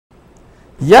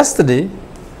Yesterday,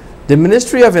 the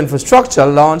Ministry of Infrastructure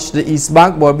launched the East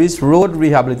Bank Berbice Road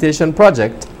Rehabilitation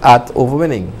Project at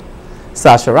Overwinning.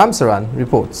 Sasha Ramsaran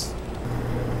reports.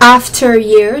 After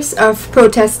years of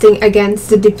protesting against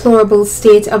the deplorable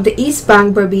state of the East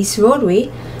Bank Berbice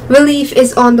roadway, relief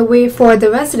is on the way for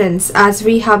the residents as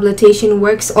rehabilitation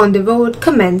works on the road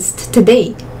commenced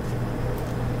today.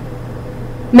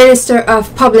 Minister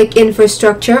of Public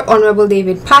Infrastructure Honorable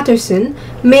David Patterson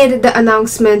made the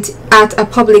announcement at a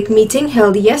public meeting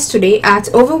held yesterday at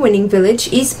Overwinning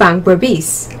Village, East Bank,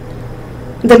 Berbice.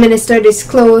 The minister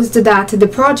disclosed that the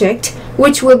project,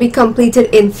 which will be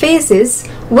completed in phases,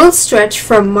 will stretch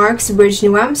from Marks Bridge,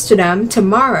 New Amsterdam to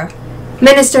Mara.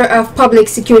 Minister of Public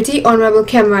Security Honorable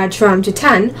Kemraj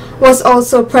Ramjitan was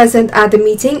also present at the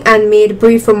meeting and made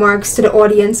brief remarks to the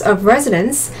audience of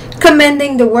residents,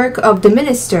 commending the work of the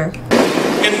minister.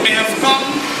 It may have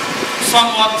come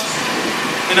somewhat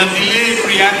in a delayed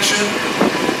reaction,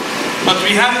 but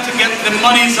we had to get the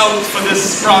monies out for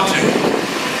this project.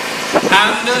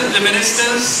 And the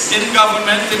ministers in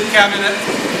government, in cabinet,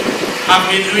 have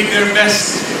been doing their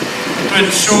best to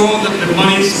ensure that the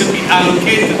monies can be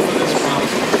allocated for this project.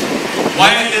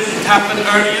 Why it didn't happen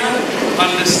earlier,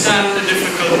 understand the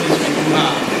difficulties we do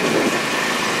have.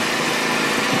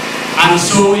 And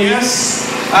so yes,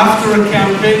 after a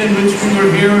campaign in which we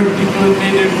were here and people had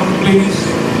made their complaints,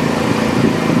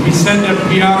 we said that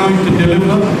we are going to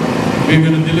deliver, we're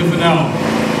going to deliver now.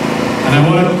 And I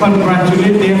want to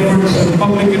congratulate the efforts of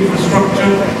public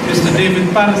infrastructure, Mr.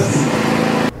 David Patterson.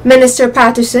 Minister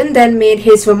Patterson then made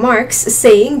his remarks,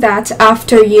 saying that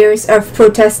after years of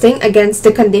protesting against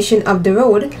the condition of the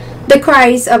road, the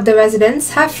cries of the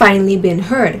residents have finally been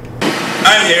heard.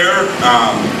 I'm here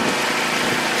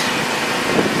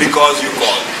because you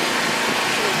called.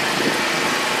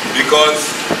 Because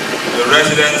the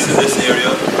residents in this area,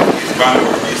 these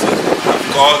Bangalore pieces, have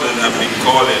called and have been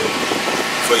calling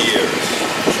for years.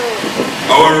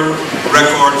 Our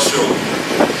records show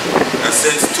that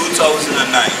since 2009,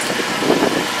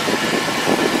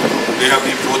 there have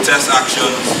been protest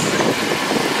actions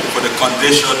for the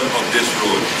condition of this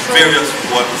road. Various,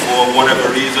 for whatever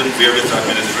reason, various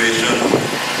administrations.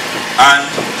 And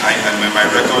my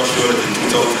records show that in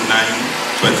 2009,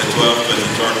 2012,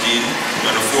 2013,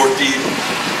 2014,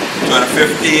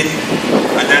 2015,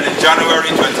 and then in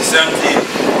January 2017,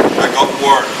 I got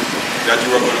word that you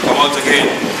were going to come out again.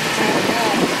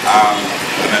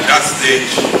 And at that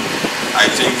stage, I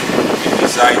think we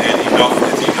decided enough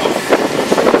is enough.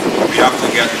 We have to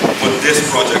put this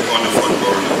project on the front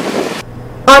burner.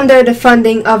 Under the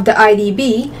funding of the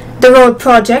IDB, the road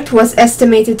project was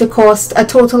estimated to cost a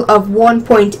total of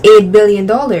 $1.8 billion.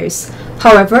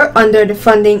 However, under the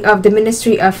funding of the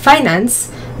Ministry of Finance,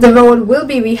 the road will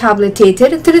be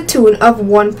rehabilitated to the tune of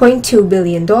 $1.2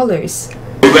 billion.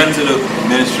 We went to the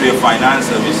Ministry of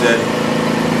Finance and we said,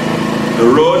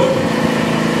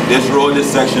 this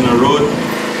section of road,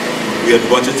 we had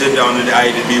budgeted down in the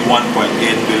IDB $1.8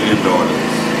 billion.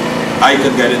 I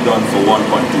could get it done for $1.2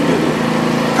 billion.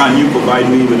 Can you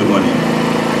provide me with the money?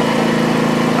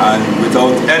 And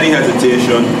without any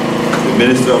hesitation, the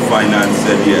Minister of Finance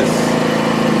said yes.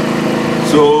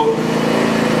 So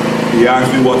he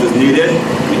asked me what is needed.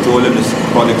 We told him this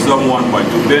project sum $1.2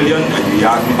 billion, and he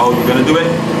asked me how we're going to do it.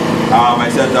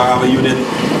 I said I have a unit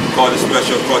called the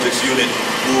Special Projects Unit,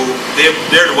 who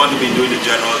they're the one who've been doing the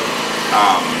general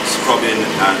scrubbing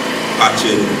and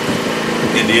patching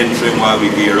in the interim while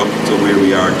we gear up to where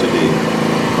we are today.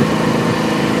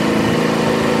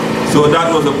 So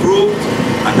that was approved,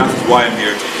 and that's why I'm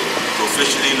here today, to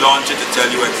officially launch it, to tell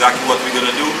you exactly what we're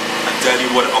going to do and tell you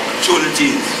what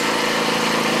opportunities,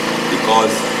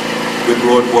 because with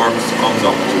roadworks comes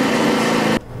opportunities.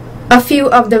 A few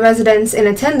of the residents in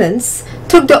attendance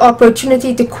took the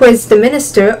opportunity to quiz the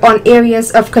minister on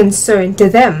areas of concern to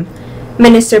them.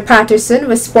 Minister Patterson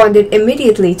responded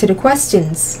immediately to the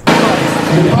questions. In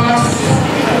the past,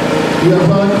 we have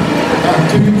had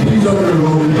activities on the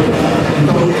road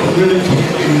without community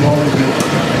involvement.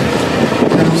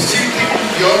 I'm seeking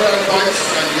your advice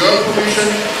and your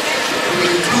permission to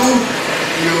include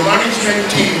in your management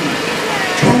team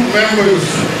 2 members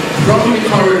from the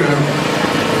corridor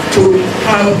to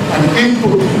have an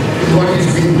input in what is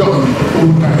being done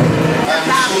over time. I'm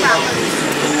so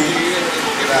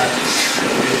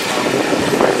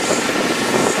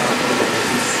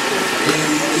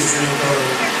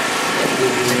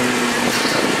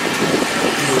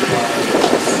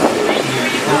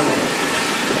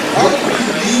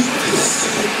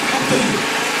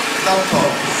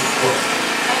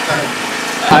happy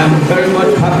I'm very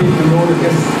much happy to know that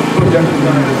this project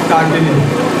started,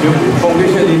 the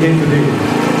foundation again today.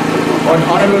 on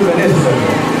Honorable Minister,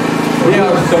 there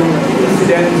are some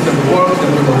incidents, some works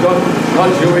that were done not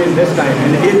during this time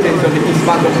in the 18th of the East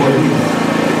Bank of Berbice.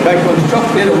 By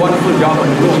constructed a wonderful job on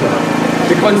the road.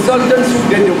 The consultants who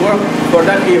did the work for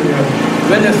that area,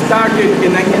 when they started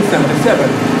in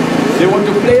 1977, they were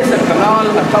to place a canal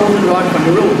 1,000 rod from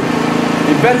the road.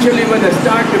 Eventually, when they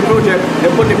start the project, they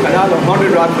put the canal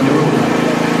 100 rod from the road.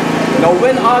 Now,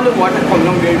 when all the water comes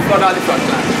down, they flood all the front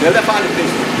land. They left all the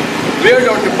place. Where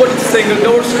they were to put single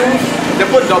door screws, they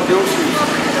put double door screws.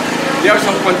 There are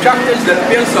some contractors that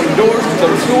build some doors,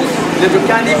 some screws that you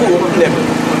can't even open them.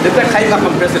 They take high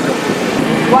compressor.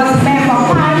 Was member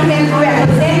parliament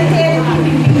representative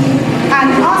and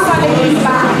also the East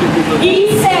Bank.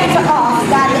 He said to us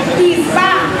that the East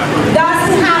Bank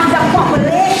doesn't have the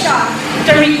population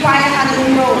to require a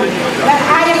new road. But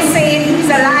I am saying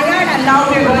he's a liar and now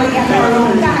we're going to get a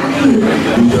road. Thank you.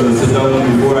 We should sit down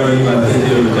before I even sit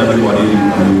here with everybody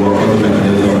and work on the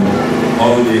mechanism.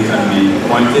 How they can be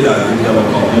pointed at if you have a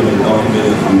copy of the document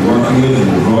that we're working with and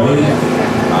the drawing,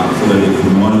 so that they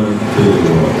can monitor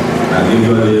the work. I'll give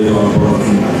you a liaison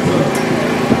person as well.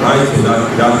 Right, so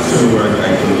that's the work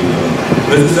I can do.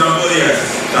 Mr. Samuel,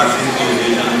 yes, tax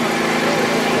negotiation,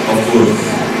 of course.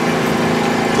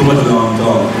 Too much long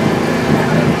talk.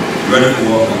 Ready to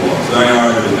walk the walk. So I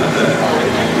already did that.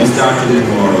 We started it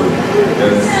tomorrow.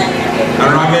 Yes. And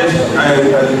Ramesh,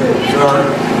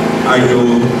 I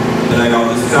know that I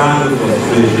understand the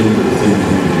frustration of the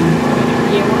citizens.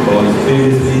 Because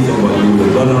previously, somebody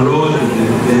was on the road and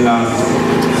they last 6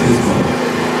 months.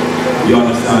 You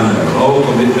understand that. Our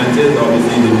commitment is,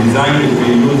 obviously, the design that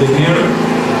we're using here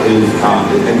is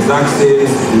the exact same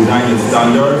design and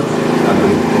standard that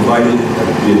was provided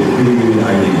with the previous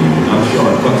IDE. You're not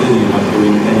shortcutting, you're not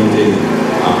doing anything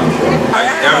short.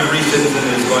 Every citizen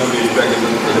is going to be respected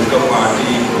with the political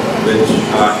party, which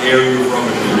area you're from,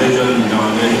 which religion,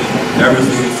 denomination. Every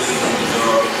single citizen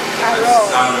deserves a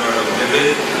standard of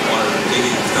living, or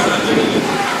taking standard of living.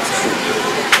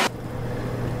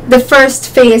 The first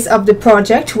phase of the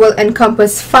project will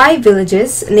encompass 5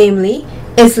 villages, namely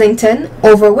Islington,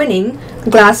 Overwinning,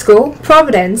 Glasgow,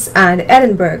 Providence, and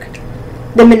Edinburgh.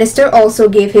 The minister also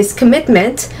gave his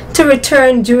commitment to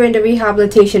return during the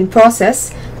rehabilitation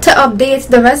process to update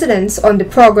the residents on the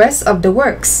progress of the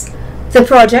works. The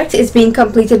project is being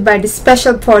completed by the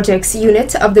Special Projects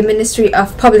Unit of the Ministry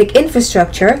of Public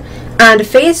Infrastructure, and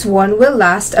Phase 1 will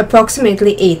last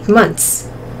approximately 8 months.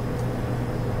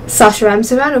 Sasha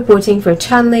Ramsaran reporting for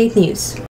Channel 8 News.